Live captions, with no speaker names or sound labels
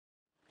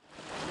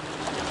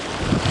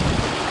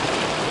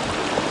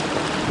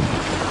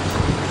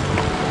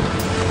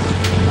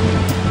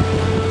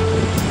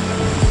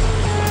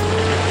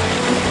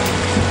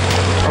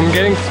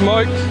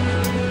smoked.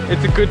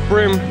 It's a good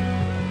brim.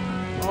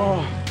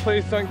 Oh,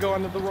 please don't go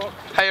under the rock.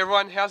 Hey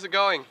everyone, how's it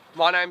going?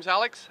 My name's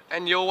Alex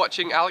and you're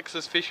watching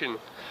Alex's Fishing.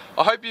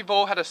 I hope you've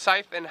all had a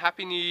safe and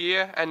happy new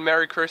year and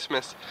Merry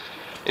Christmas.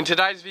 In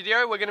today's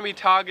video we're going to be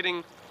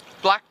targeting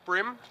black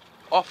brim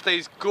off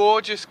these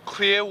gorgeous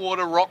clear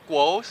water rock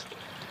walls.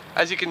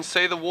 As you can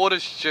see, the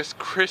water's just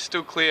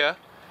crystal clear,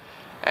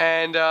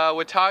 and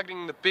we're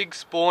targeting the big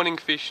spawning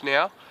fish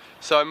now.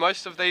 So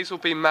most of these will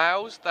be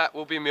males that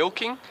will be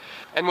milking,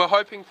 and we're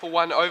hoping for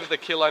one over the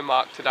kilo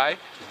mark today.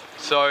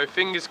 So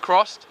fingers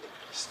crossed,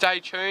 stay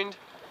tuned,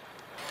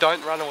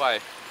 don't run away.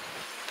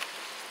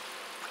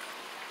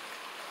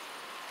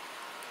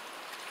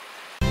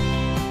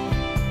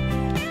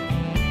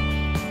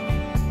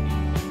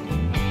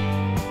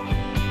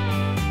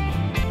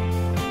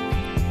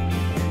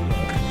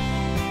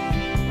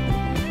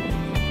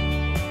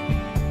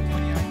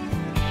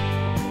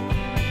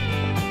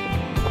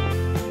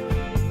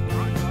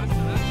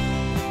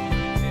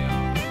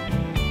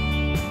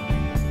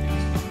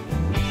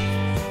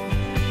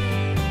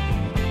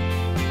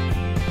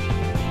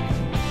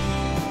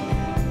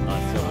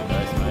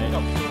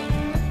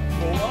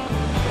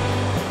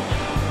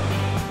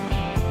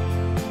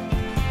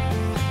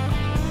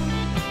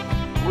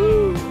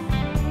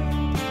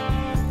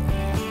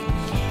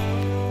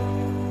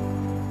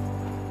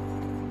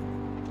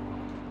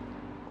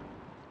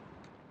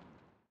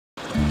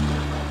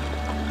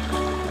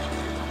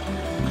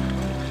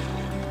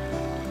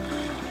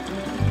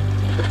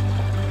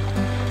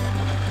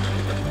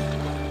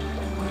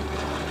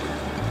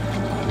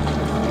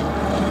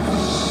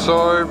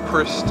 So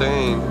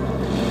pristine,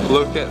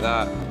 look at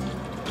that.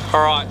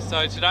 Alright,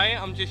 so today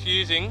I'm just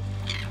using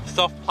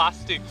soft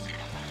plastics,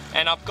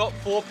 and I've got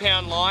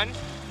 4-pound line,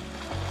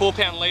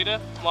 4-pound leader,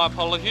 my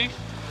apologies,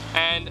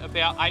 and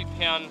about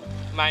 8-pound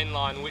main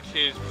line, which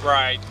is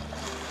braid.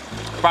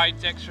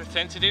 Braid's extra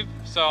sensitive,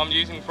 so I'm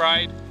using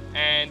braid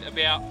and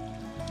about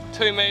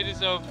 2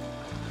 meters of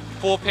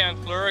 4-pound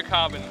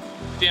fluorocarbon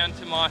down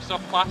to my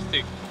soft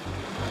plastic.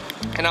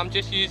 And I'm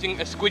just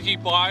using a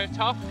squidgy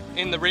bio-tough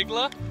in the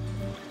wriggler,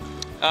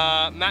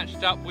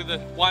 matched up with a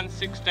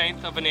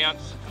 1/16 of an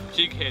ounce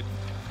jig head,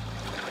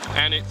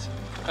 and it's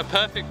a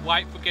perfect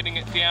weight for getting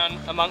it down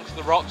amongst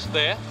the rocks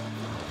there,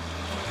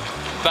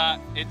 but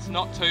it's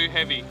not too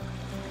heavy.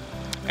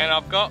 And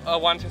I've got a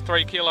 1 to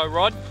 3 kilo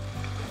rod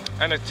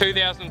and a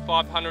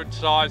 2500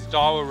 size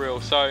Daiwa reel,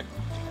 so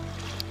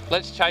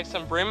let's chase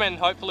some brim and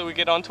hopefully we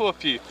get onto a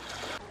few.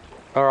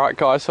 Alright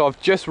guys, so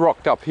I've just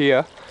rocked up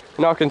here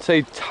and I can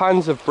see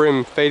tons of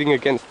brim feeding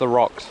against the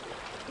rocks.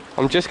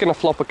 I'm just going to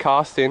flop a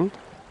cast in.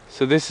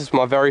 So this is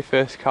my very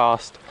first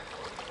cast,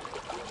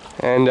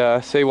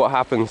 and see what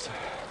happens.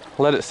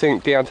 Let it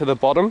sink down to the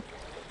bottom,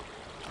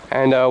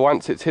 and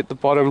once it's hit the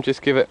bottom,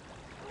 just give it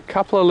a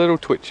couple of little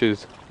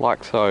twitches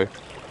like so.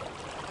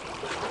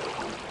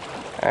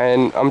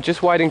 And I'm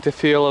just waiting to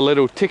feel a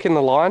little tick in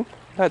the line.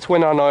 That's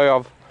when I know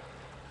I've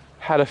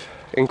had an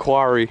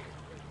inquiry.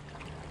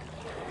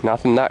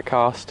 Nothing that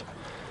cast,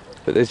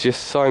 but there's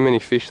just so many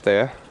fish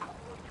there.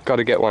 Got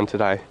to get one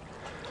today.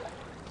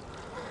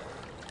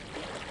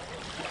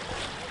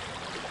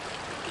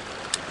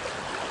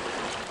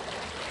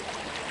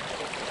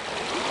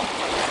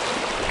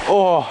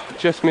 Oh,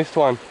 just missed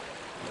one.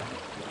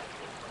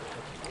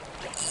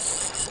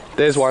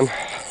 There's one.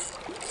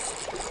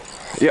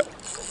 Yep,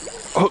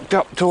 hooked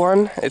up to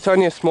one. It's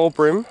only a small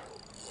brim.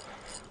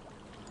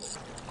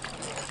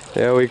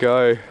 There we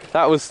go.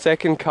 That was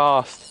second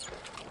cast,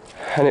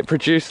 and it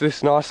produced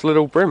this nice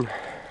little brim.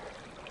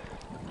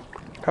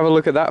 Have a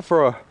look at that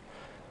for a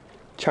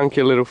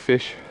chunky little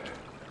fish.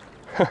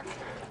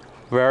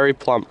 Very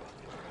plump.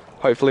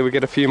 Hopefully we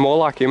get a few more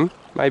like him,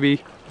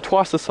 maybe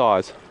twice the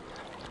size.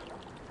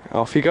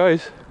 Off he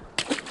goes.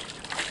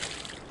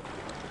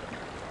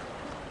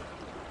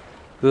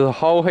 There's a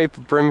whole heap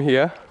of brim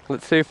here.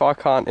 Let's see if I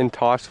can't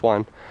entice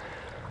one.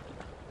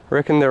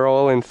 Reckon they're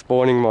all in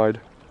spawning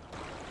mode.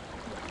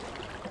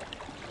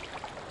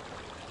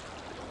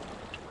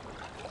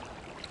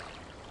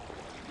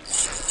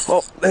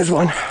 Oh, there's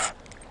one.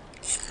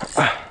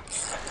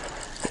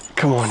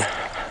 Come on.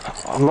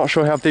 I'm not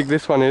sure how big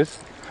this one is.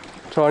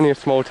 It's only a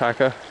small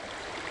tacker.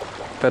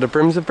 But a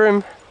brim's a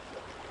brim.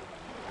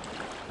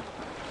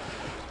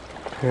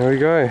 There we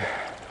go.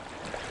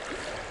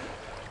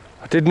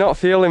 I did not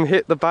feel him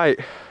hit the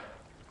bait.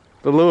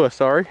 The lure,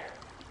 sorry.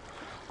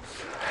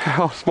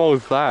 How small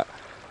is that?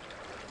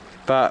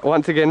 But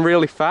once again,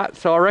 really fat.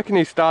 So I reckon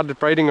he started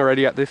breeding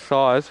already at this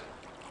size.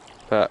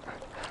 But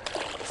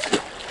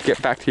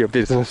get back to your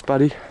business,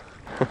 buddy.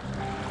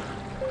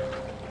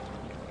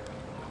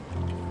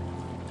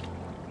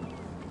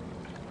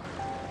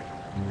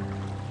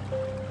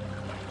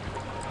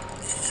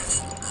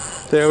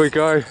 There we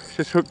go.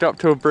 Just hooked up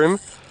to a brim.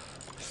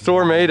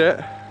 Saw him eat it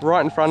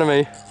right in front of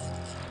me.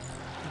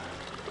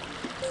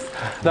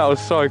 That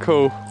was so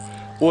cool.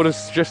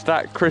 Water's just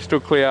that crystal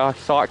clear. I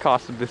sight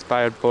casted this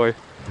bad boy.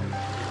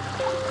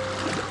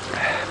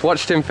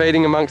 Watched him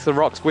feeding amongst the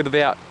rocks with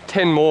about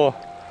 10 more,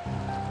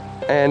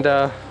 and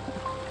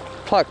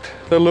plucked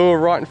the lure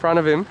right in front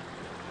of him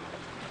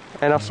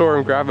and I saw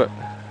him grab it.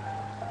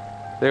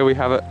 There we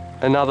have it.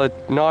 Another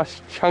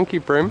nice chunky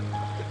bream.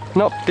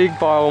 Not big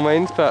by all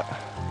means, but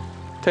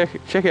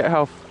check out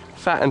how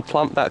fat and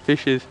plump that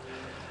fish is.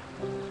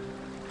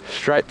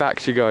 Straight back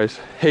she goes.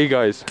 He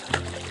goes.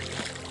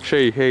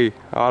 He.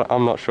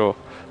 I'm not sure.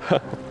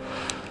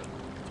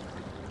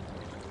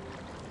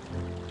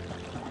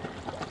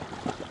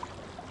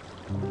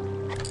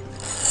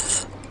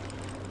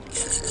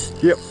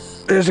 Yep,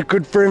 there's a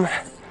good bream.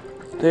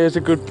 There's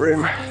a good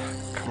bream.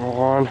 Come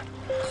on.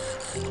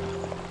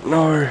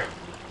 No.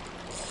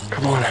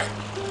 Come on.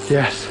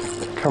 Yes.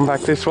 Come back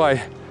this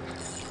way.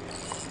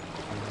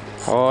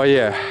 Oh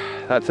yeah,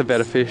 that's a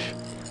better fish.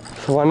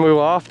 The one we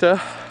were after,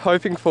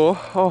 hoping for.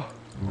 Oh,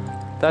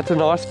 that's a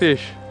nice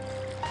fish.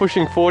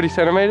 Pushing 40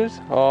 centimeters.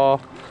 Oh,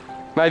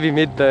 maybe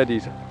mid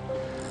 30s.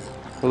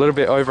 A little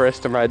bit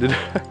overestimated.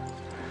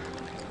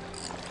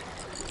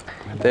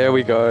 There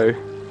we go.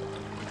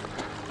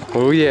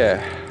 Oh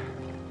yeah.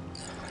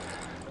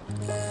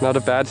 Not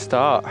a bad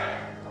start.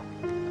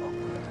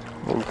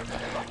 We'll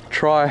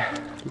try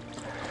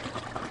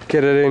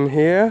get it in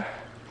here.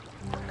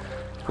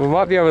 We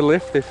might be able to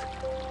lift this.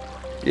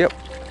 Yep,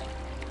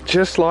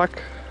 just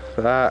like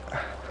that.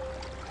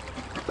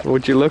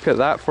 Would you look at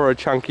that for a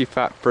chunky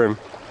fat bream?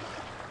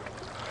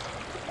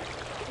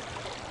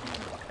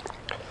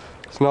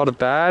 It's not a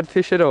bad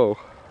fish at all.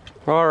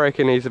 I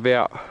reckon he's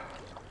about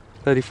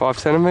 35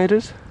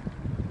 centimeters.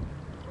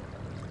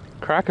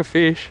 Cracker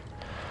fish.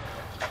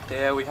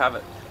 There we have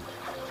it.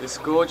 This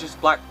gorgeous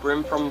black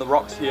bream from the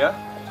rocks here.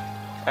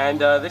 And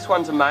this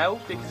one's a male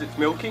because it's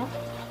milking.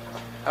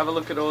 Have a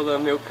look at all the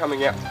milk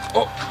coming out.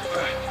 Oh!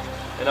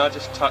 And I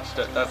just touched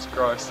it, that's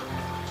gross.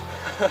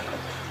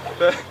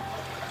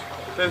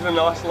 There's a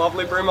nice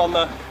lovely bream on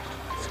the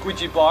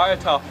squidgy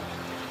biotop.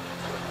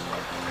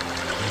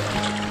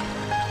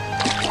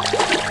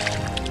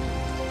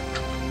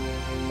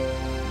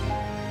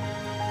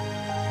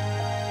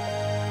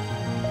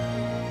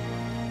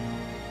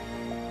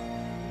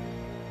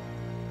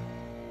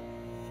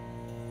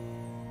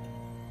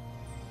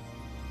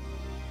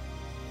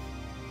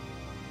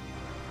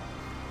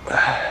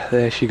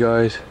 There she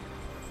goes,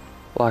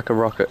 like a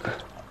rocket.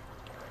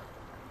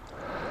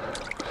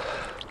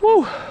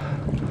 Woo!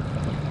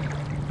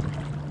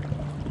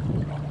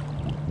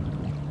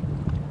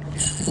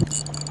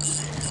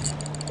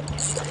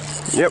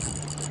 Yep,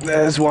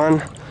 there's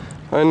one.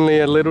 Only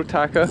a little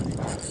tacker,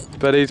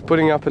 but he's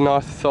putting up a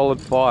nice solid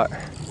fight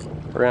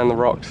around the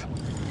rocks.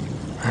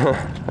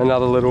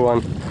 Another little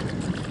one.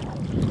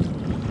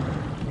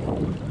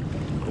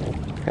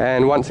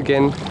 And once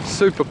again,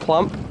 super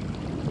plump.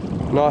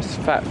 Nice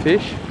fat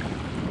fish.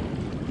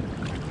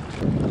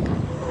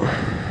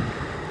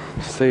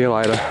 See you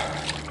later.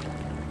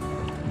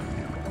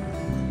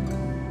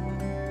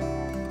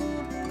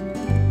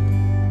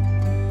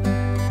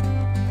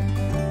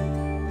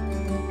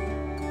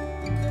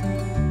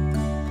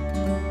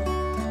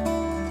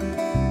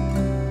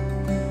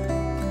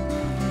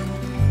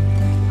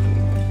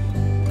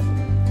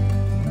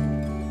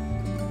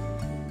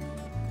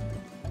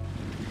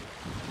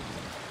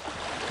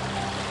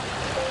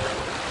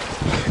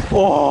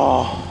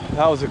 Oh,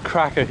 that was a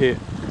cracker hit.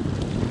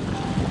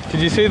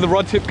 Did you see the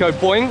rod tip go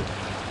boing?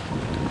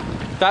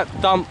 That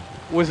thump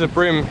was a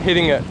bream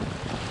hitting it,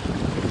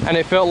 and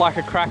it felt like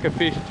a cracker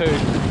fish too.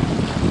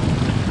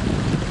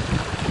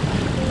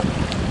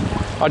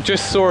 I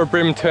just saw a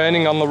bream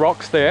turning on the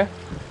rocks there,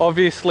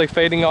 obviously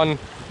feeding on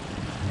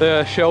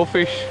the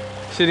shellfish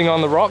sitting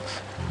on the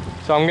rocks.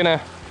 So I'm gonna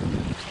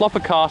flop a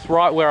cast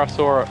right where I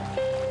saw it,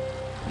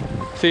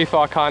 see if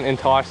I can't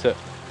entice it.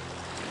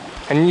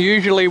 And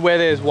usually where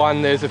there's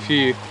one, there's a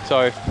few.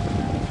 So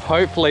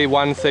hopefully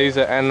one sees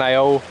it and they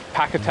all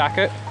pack attack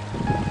it.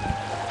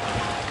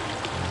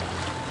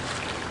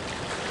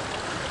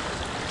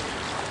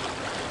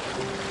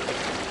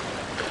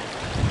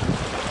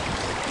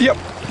 Yep,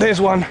 there's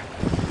one.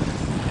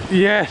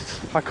 Yes,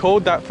 I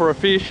called that for a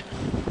fish.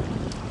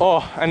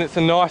 Oh, and it's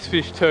a nice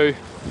fish too.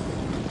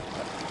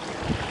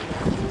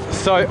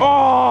 So,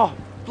 oh,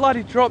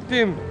 bloody dropped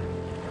him.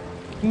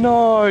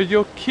 No,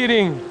 you're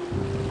kidding.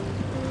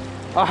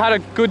 I had a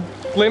good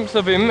glimpse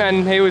of him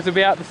and he was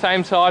about the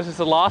same size as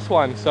the last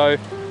one, so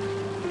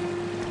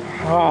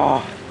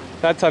oh,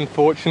 that's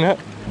unfortunate.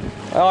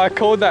 I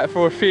called that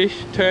for a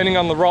fish turning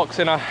on the rocks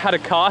and I had a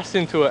cast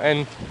into it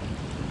and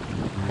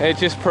it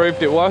just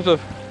proved it was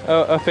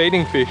a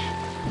feeding fish.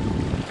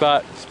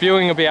 But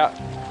spewing about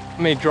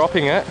me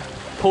dropping it,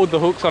 pulled the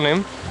hooks on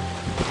him.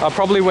 I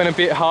probably went a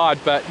bit hard,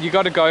 but you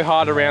got to go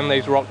hard around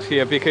these rocks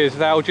here because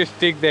they'll just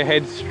dig their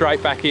heads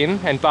straight back in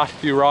and bust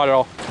you right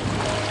off.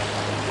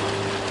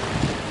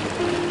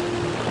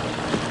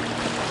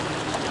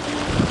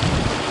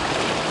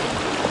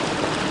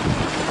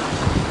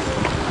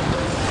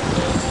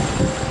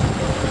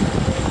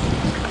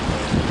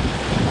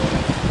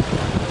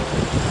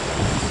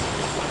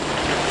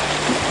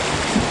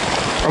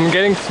 I'm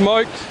getting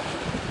smoked.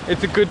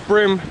 It's a good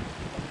bream.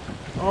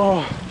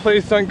 Oh,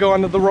 please don't go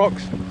under the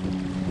rocks.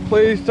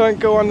 Please don't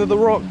go under the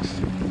rocks.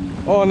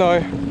 Oh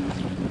no.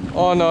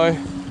 Oh no.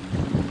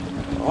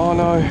 Oh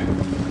no.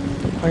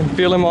 I can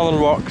feel him on the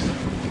rocks.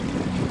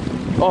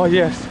 Oh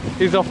yes,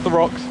 he's off the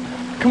rocks.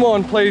 Come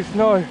on, please,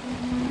 no.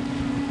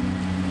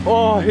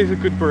 Oh, he's a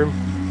good bream.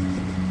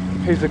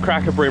 He's a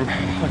cracker bream.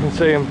 I can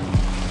see him.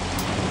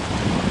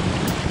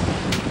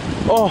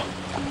 Oh,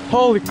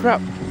 holy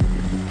crap.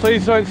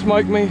 Please don't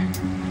smoke me.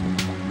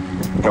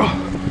 Oh,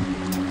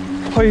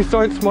 please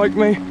don't smoke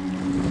me.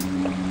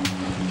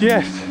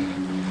 Yes.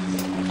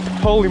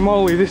 Holy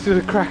moly, this is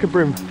a cracker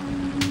bream.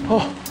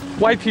 Oh,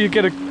 wait till you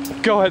get a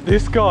go at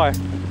this guy.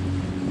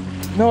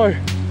 No.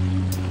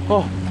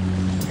 Oh,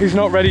 he's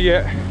not ready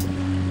yet.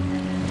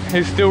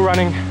 He's still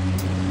running.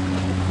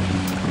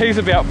 He's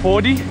about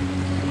 40.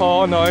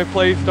 Oh no,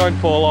 please don't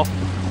fall off.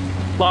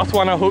 Last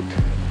one I hooked.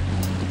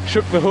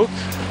 Shook the hooks.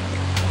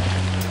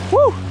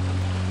 Woo!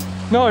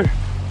 No.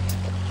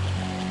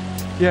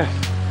 Yes.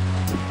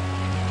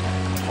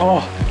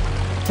 Oh,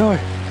 no.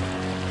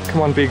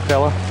 Come on, big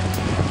fella.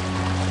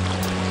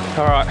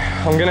 All right,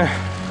 I'm gonna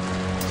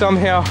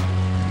somehow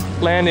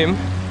land him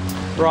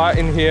right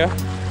in here.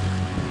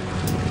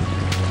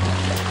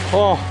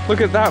 Oh, look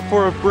at that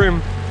for a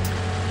bream.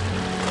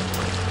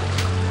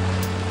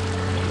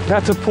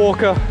 That's a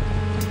porker.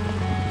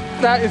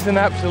 That is an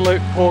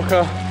absolute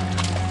porker.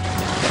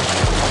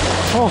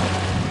 Oh.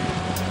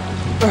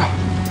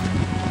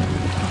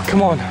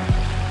 Come on.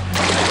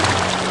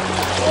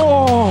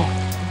 Oh,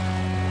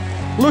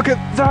 look at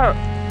that.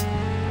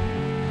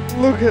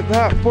 Look at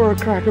that for a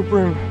cracker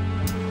bream.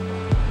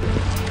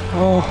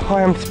 Oh,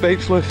 I am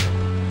speechless.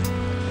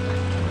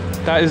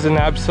 That is an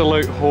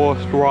absolute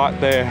horse right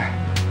there.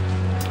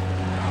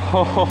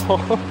 Oh,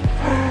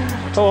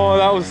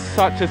 that was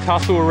such a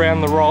tussle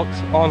around the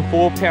rocks on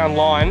 4-pound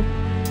line,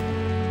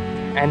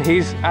 and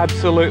he's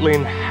absolutely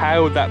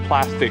inhaled that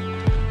plastic.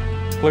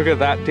 Look at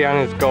that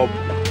down his gob.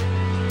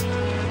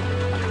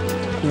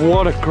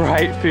 What a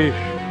great fish.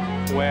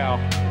 Wow.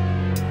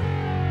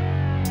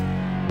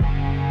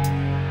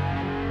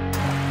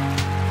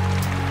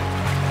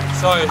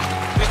 So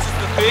this is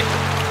the fish.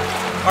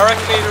 I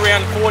reckon he's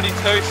around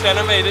 42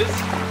 centimeters.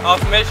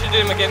 I've measured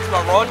him against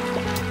my rod.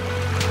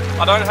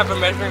 I don't have a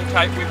measuring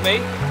tape with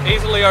me,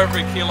 easily over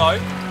a kilo,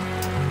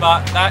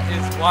 but that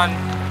is one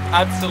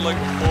absolute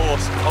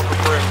force of a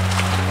bream.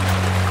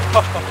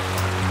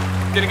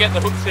 Gonna get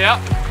the hooks out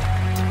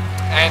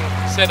and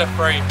set her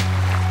free.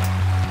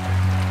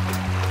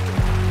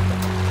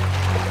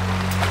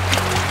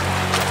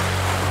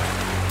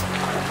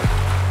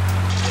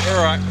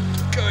 Alright,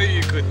 go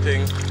you good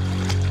thing.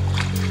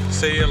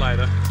 See you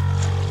later.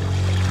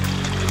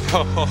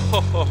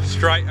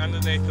 Straight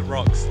underneath the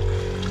rocks.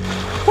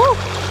 Woo!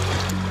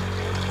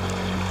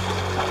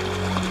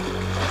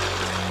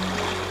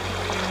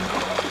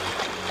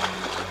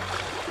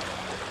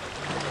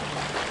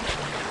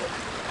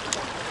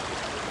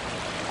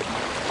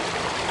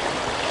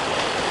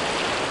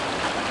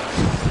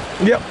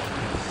 Yep,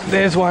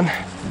 there's one.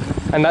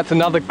 And that's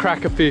another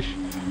cracker fish.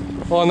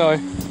 Oh no,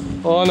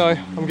 oh no,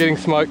 I'm getting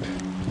smoked.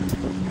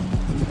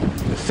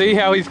 See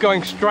how he's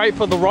going straight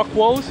for the rock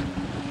walls?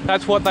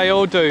 That's what they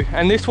all do.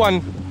 And this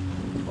one,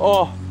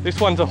 oh,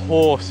 this one's a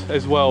horse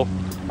as well.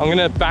 I'm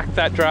gonna back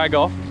that drag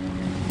off.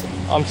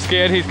 I'm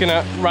scared he's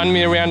gonna run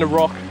me around a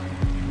rock.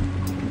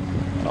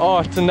 Oh,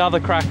 it's another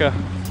cracker.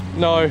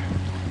 No,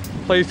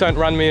 please don't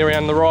run me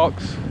around the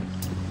rocks.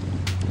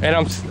 And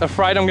I'm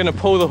afraid I'm gonna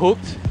pull the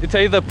hooks. It's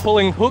either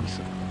pulling hooks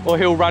or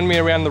he'll run me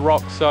around the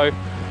rocks. So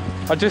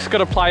I just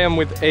gotta play him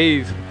with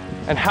ease.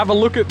 And have a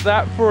look at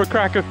that for a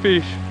cracker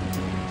fish.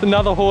 It's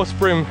another horse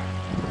bream.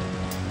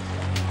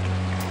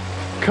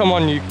 Come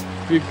on, you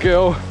big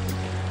girl.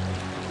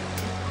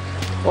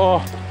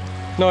 Oh,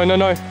 no, no,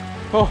 no.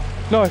 Oh,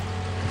 no.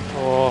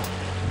 Oh,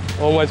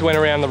 almost went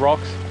around the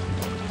rocks.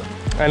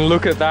 And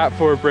look at that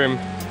for a bream.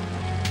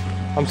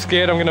 I'm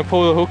scared I'm gonna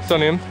pull the hooks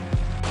on him.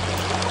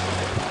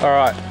 All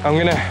right, I'm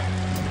gonna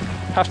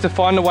have to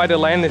find a way to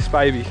land this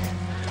baby.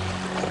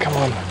 Come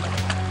on.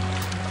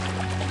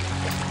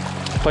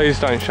 Please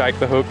don't shake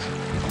the hooks.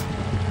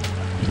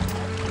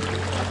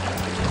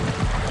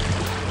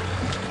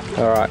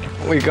 All right,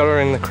 we got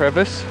her in the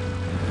crevice.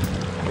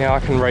 Now I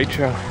can reach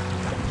her.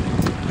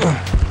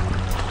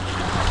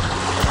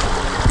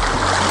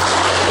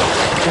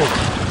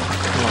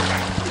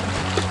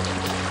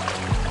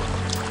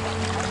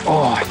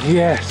 Oh,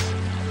 yes.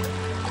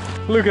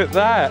 Look at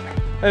that.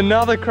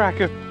 Another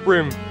cracker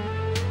bream.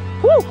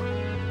 Woo!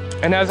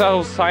 And as I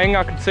was saying,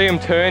 I could see him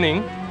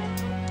turning.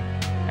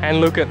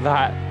 And look at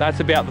that. That's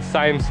about the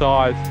same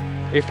size,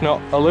 if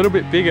not a little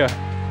bit bigger.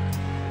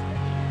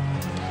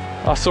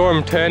 I saw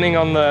him turning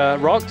on the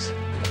rocks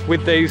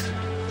with these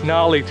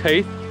gnarly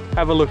teeth.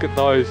 Have a look at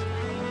those.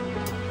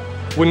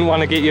 Wouldn't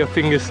want to get your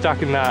fingers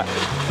stuck in that.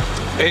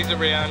 He's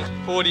around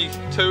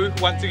 42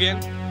 once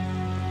again.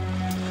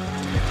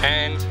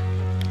 And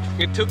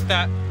it took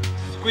that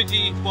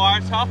squidgy wire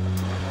tuff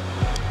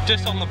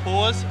just on the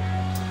paws.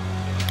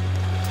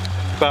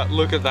 But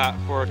look at that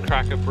for a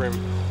cracker bream.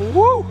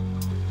 Woo!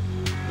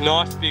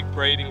 Nice big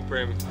breeding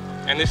bream.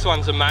 And this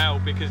one's a male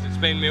because it's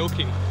been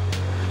milking.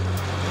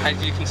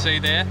 as you can see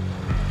there.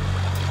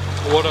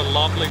 What a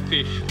lovely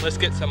fish. Let's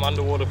get some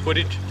underwater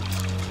footage.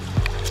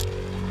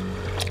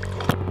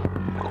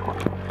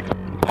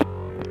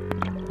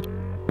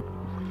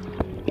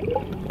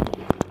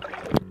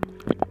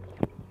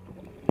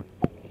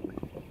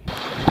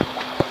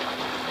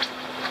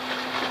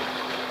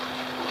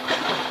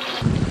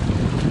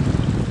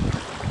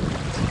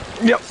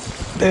 Yep,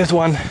 there's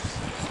one.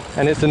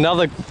 And it's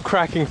another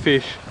cracking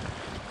fish.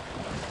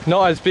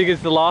 Not as big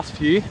as the last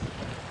few,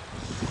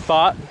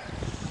 but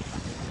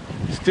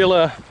still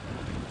a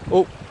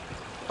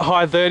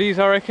high 30s,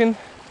 I reckon.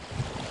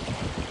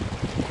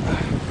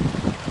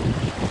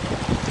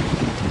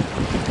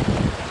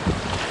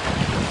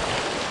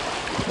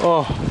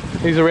 Oh,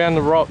 he's around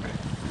the rock.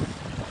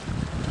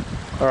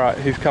 All right,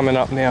 he's coming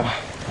up now.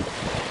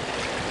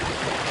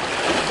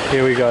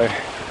 Here we go.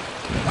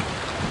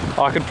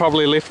 I could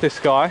probably lift this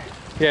guy.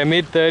 Yeah,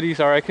 mid 30s,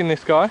 I reckon,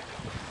 this guy.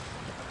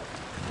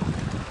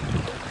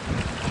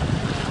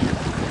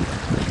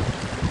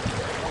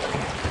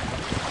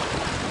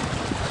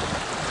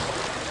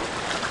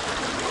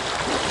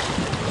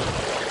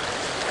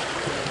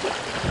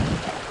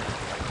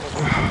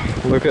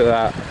 Look at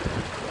that.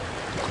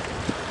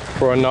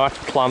 For a nice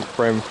plump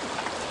bream.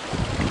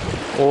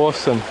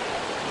 Awesome.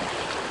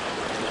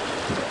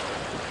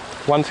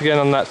 Once again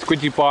on that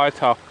squidgy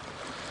biotuff.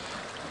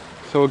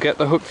 So we'll get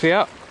the hooks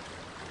out.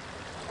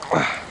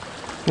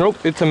 Nope,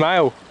 it's a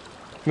male.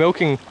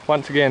 Milking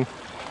once again.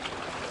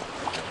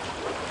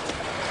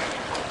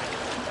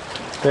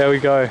 There we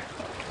go.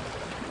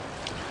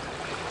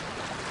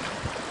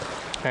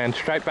 And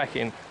straight back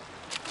in.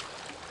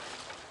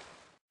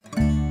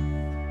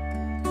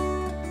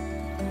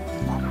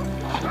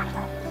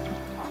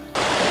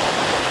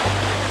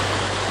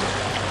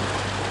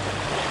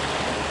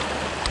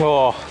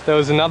 Oh, there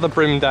was another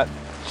bream that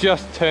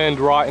just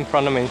turned right in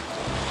front of me.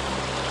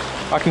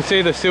 I can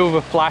see the silver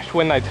flash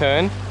when they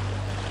turn.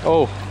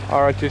 Oh,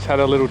 I just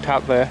had a little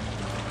tap there.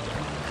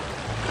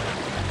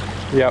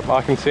 Yep,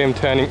 I can see him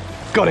turning.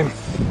 Got him!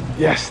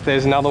 Yes,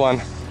 there's another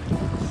one.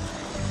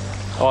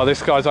 Oh,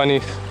 this guy's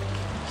only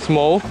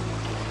small,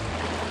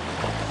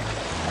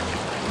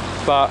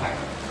 but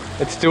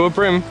it's still a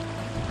bream.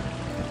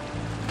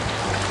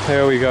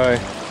 There we go.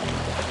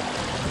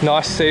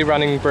 Nice sea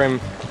running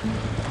bream.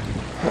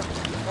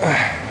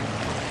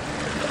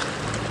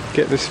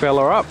 Get this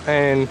fella up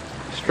and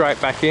straight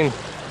back in.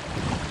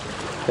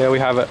 There we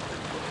have it.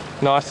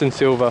 Nice and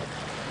silver.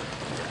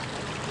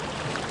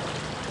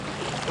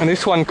 And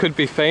this one could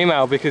be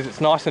female because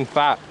it's nice and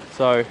fat,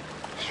 so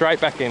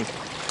straight back in.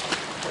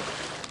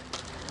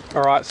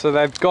 Alright, so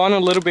they've gone a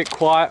little bit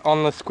quiet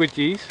on the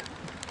squidgies,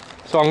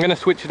 so I'm going to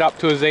switch it up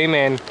to a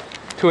Z-Man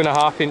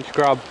 2.5 inch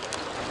grub,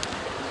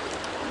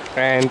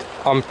 and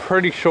I'm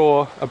pretty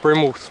sure a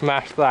bream will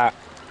smash that.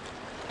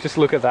 Just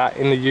look at that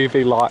in the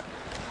UV light.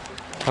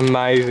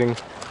 Amazing.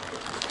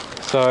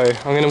 So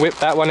I'm going to whip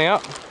that one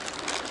out,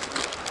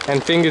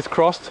 and fingers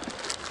crossed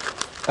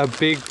a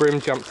big bream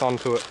jumps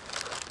onto it.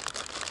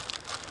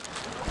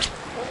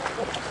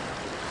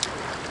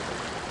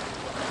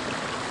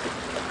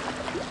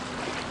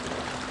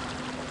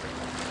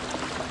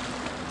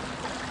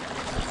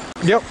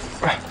 Yep.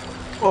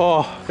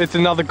 Oh, it's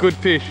another good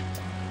fish.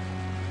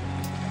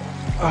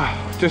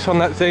 Just on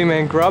that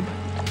Z-Man grub.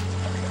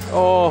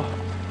 Oh,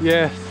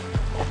 yes.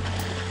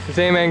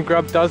 Z-Man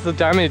grub does the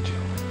damage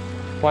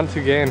once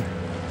again.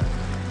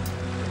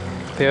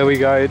 There we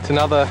go. It's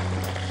another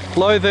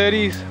low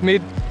 30s,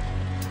 mid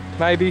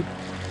maybe.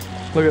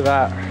 Look at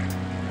that.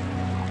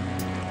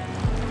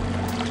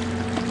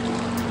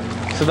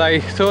 So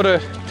they sort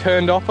of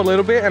turned off a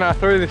little bit and I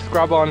threw this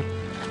grub on,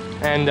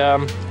 and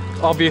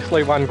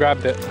obviously one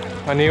grabbed it.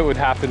 I knew it would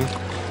happen.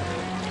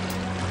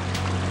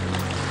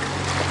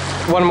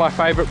 One of my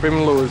favourite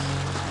bream lures,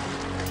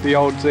 the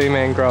old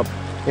Z-Man grub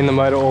in the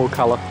motor oil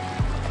colour.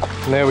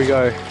 And there we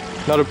go.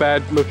 Not a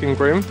bad looking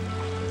bream.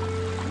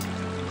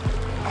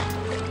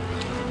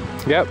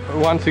 Yep,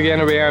 once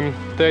again around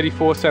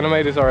 34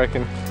 centimetres I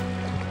reckon.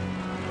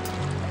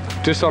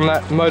 Just on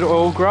that motor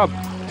oil grub,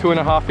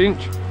 2.5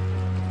 inch.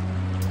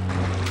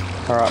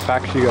 Alright,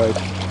 back she goes.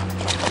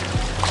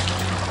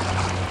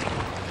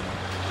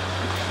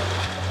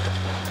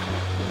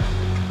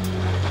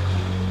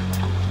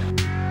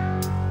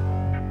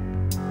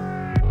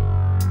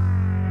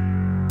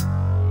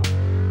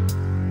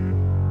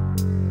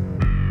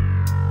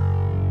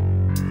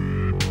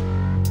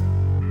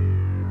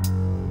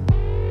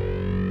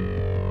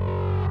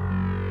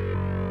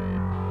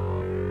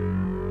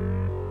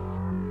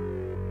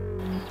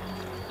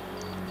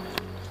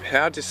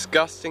 How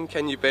disgusting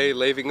can you be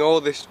leaving all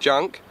this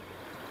junk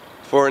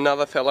for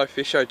another fellow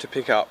fisher to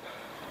pick up?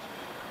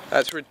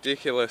 That's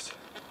ridiculous.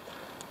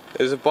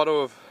 There's a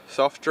bottle of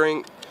soft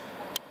drink,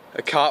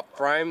 a carp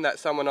frame that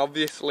someone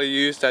obviously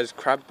used as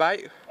crab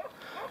bait,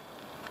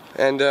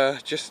 and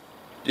just,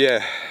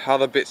 yeah,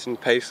 other bits and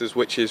pieces,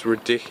 which is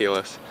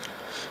ridiculous.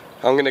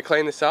 I'm going to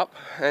clean this up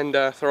and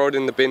throw it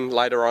in the bin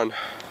later on.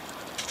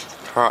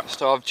 Alright,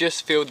 so I've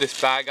just filled this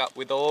bag up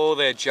with all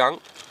their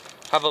junk.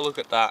 Have a look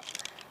at that.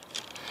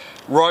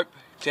 rope,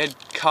 dead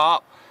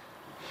carp,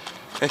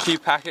 a few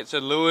packets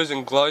of lures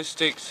and glow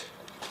sticks.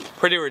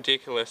 Pretty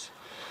ridiculous.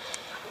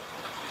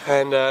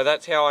 And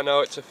that's how I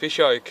know it's a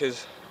fisho,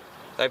 because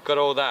they've got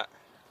all that.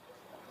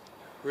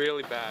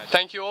 Really bad.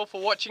 Thank you all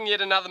for watching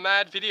yet another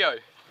mad video.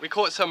 We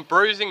caught some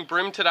bruising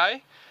bream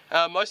today.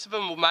 Most of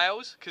them were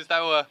males because they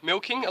were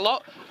milking a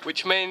lot,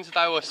 which means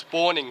they were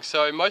spawning.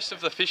 So most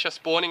of the fish are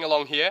spawning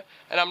along here,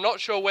 and I'm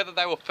not sure whether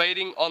they were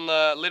feeding on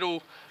the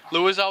little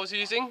lures I was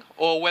using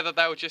or whether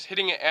they were just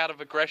hitting it out of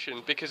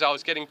aggression because I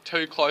was getting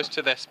too close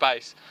to their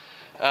space.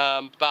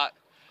 But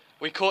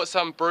we caught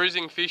some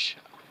bruising fish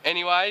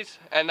anyways,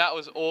 and that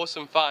was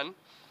awesome fun.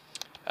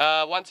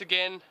 Once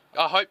again,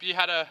 I hope you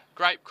had a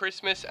great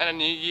Christmas and a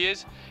New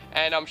Year's,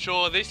 and I'm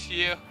sure this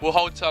year we'll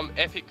hold some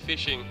epic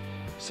fishing.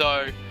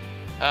 So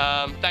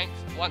thanks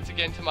once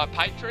again to my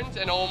patrons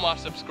and all my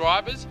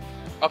subscribers.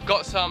 I've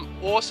got some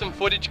awesome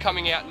footage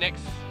coming out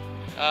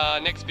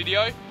next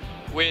video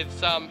with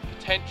some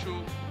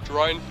potential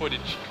drone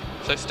footage,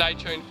 so stay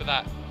tuned for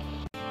that.